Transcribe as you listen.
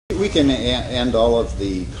we can end all of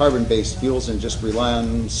the carbon-based fuels and just rely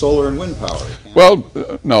on solar and wind power. Well,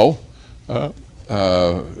 no.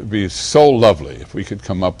 It'd be so lovely if we could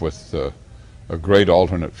come up with a great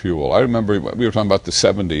alternate fuel. I remember we were talking about the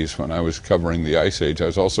 70s when I was covering the Ice Age. I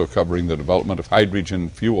was also covering the development of hydrogen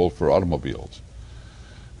fuel for automobiles.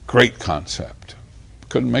 Great concept.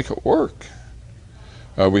 Couldn't make it work.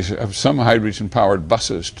 We have some hydrogen-powered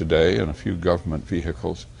buses today and a few government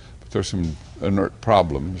vehicles, but there's some inert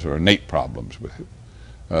problems or innate problems with it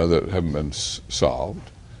that haven't been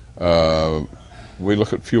solved. We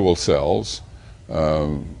look at fuel cells.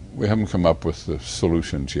 We haven't come up with the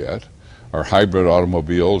solutions yet. Our hybrid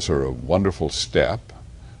automobiles are a wonderful step,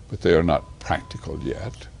 but they are not practical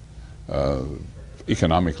yet.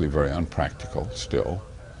 Economically very unpractical still.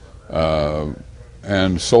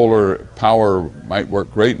 And solar power might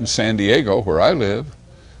work great in San Diego, where I live,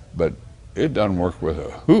 but it doesn't work with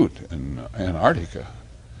a hoot in Antarctica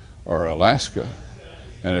or Alaska,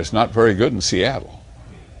 and it's not very good in Seattle.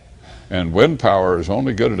 And wind power is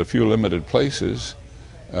only good at a few limited places.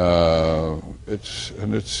 It's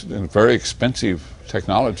a very expensive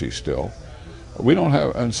technology still. We don't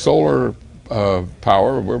have, and solar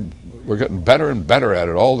power, we're getting better and better at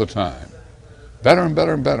it all the time. Better and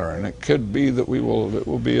better and better, and it could be that it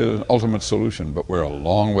will be an ultimate solution, but we're a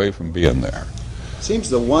long way from being there. Seems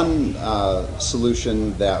the one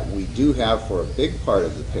solution that we do have for a big part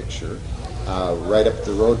of the picture, right up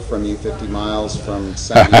the road from you, 50 miles from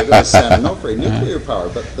San Diego to San Onofre, nuclear power.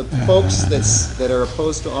 But the folks that are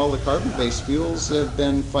opposed to all the carbon-based fuels have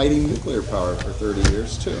been fighting nuclear power for 30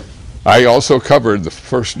 years too. I also covered the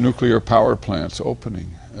first nuclear power plant's opening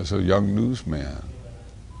as a young newsman.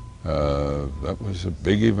 That was a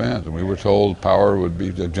big event, and we were told power would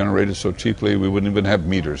be generated so cheaply we wouldn't even have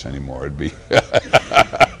meters anymore. It'd be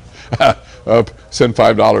send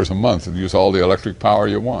 $5 a month and use all the electric power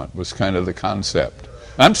you want, was kind of the concept.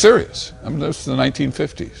 I'm serious. I mean, this is the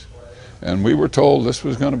 1950s, and we were told this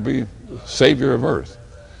was going to be the savior of Earth.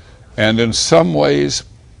 And in some ways,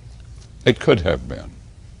 it could have been.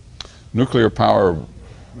 Nuclear power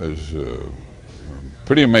is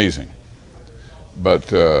pretty amazing. But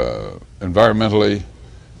environmentally,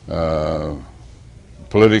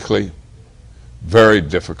 politically, very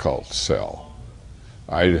difficult sell.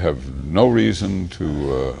 I have no reason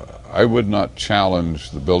to, I would not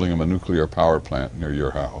challenge the building of a nuclear power plant near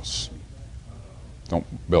your house. Don't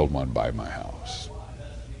build one by my house.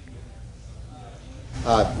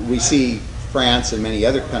 We see France and many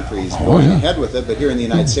other countries going ahead with it, but here in the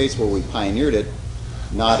United States, where we pioneered it,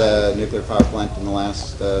 not a nuclear power plant in the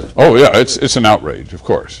last... oh yeah, it's an outrage, of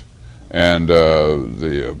course. And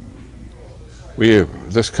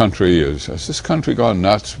this country has this country gone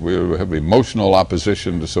nuts? We have emotional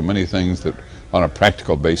opposition to so many things that on a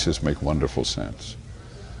practical basis make wonderful sense.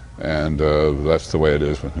 And that's the way it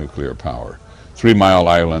is with nuclear power. 3 Mile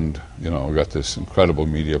Island, you know, got this incredible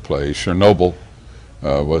media play. Chernobyl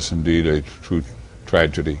was indeed a true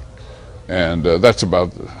tragedy. And that's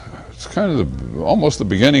about... It's kind of almost the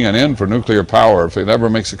beginning and end for nuclear power. If it ever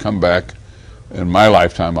makes a comeback in my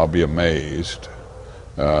lifetime, I'll be amazed.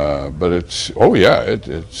 But it's, oh yeah, it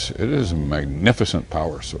is a magnificent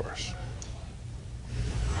power source.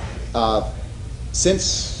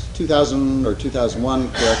 Since 2000 or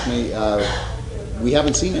 2001, correct me, we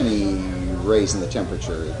haven't seen any raise in the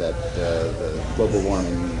temperature that the global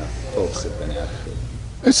warming folks have been advocating.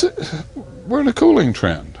 We're in a cooling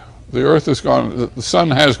trend. The Earth has gone, the sun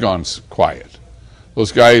has gone quiet.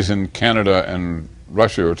 Those guys in Canada and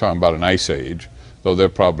Russia are talking about an ice age, though they're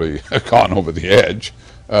probably gone over the edge.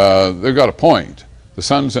 They've got a point. The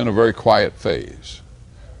sun's in a very quiet phase,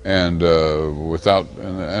 and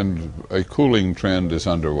and a cooling trend is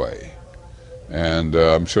underway. And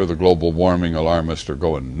I'm sure the global warming alarmists are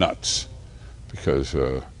going nuts, because,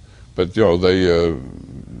 but you know,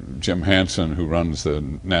 Jim Hansen, who runs the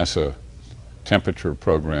NASA temperature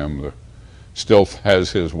program, still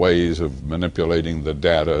has his ways of manipulating the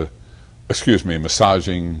data,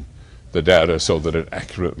 massaging the data so that it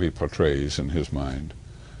accurately portrays in his mind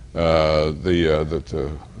that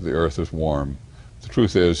the Earth is warm. The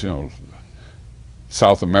truth is, you know,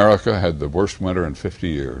 South America had the worst winter in 50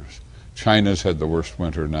 years. China's had the worst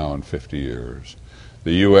winter now in 50 years.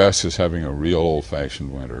 The U.S. is having a real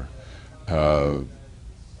old-fashioned winter.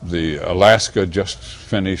 Alaska just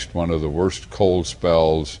finished one of the worst cold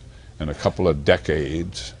spells in a couple of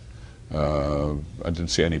decades. I didn't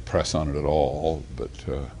see any press on it at all, but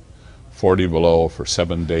 40 below for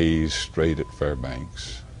 7 days straight at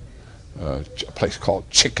Fairbanks. A place called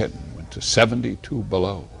Chicken went to 72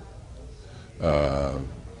 below.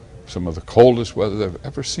 some of the coldest weather they've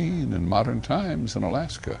ever seen in modern times in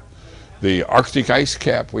Alaska. The Arctic ice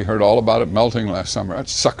cap, we heard all about it melting last summer. That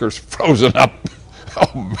sucker's frozen up.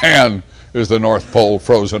 Oh man, is the North Pole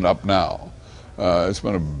frozen up now. It's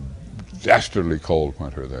been a dastardly cold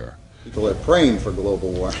winter there. People are praying for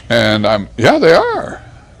global warming. And yeah, they are.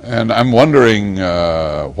 And I'm wondering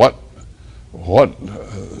what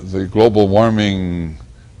the global warming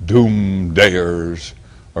doomsayers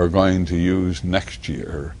are going to use next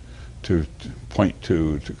year to point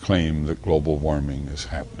to claim that global warming is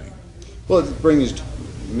happening. Well, it brings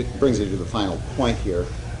you to the final point here.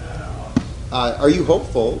 Are you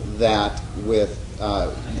hopeful that with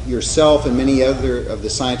yourself and many other of the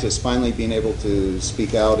scientists finally being able to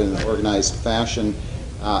speak out in an organized fashion,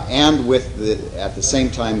 and with at the same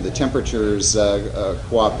time the temperatures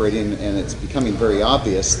cooperating, and it's becoming very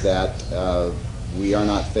obvious that we are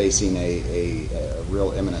not facing a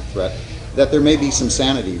real imminent threat, that there may be some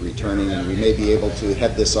sanity returning and we may be able to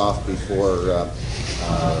head this off before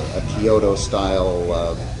a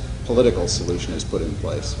Kyoto-style political solution is put in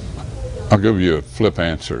place? I'll give you a flip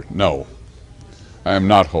answer. No, I am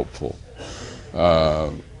not hopeful.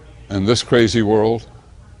 In this crazy world,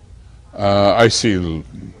 I see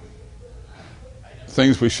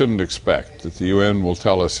things we shouldn't expect, that the UN will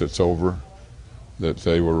tell us it's over, that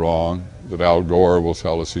they were wrong, that Al Gore will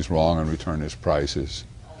tell us he's wrong and return his prizes,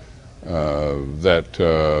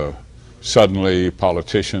 that suddenly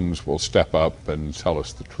politicians will step up and tell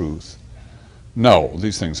us the truth. No,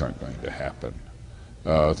 these things aren't going to happen.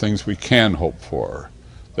 Things we can hope for,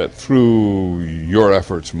 that through your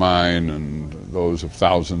efforts, mine, and those of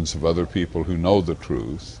thousands of other people who know the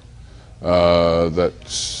truth,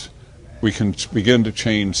 that we can begin to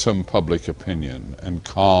change some public opinion and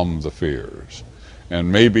calm the fears,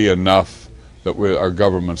 and maybe enough that our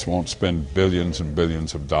governments won't spend billions and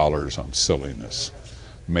billions of dollars on silliness.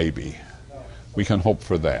 Maybe. We can hope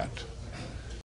for that.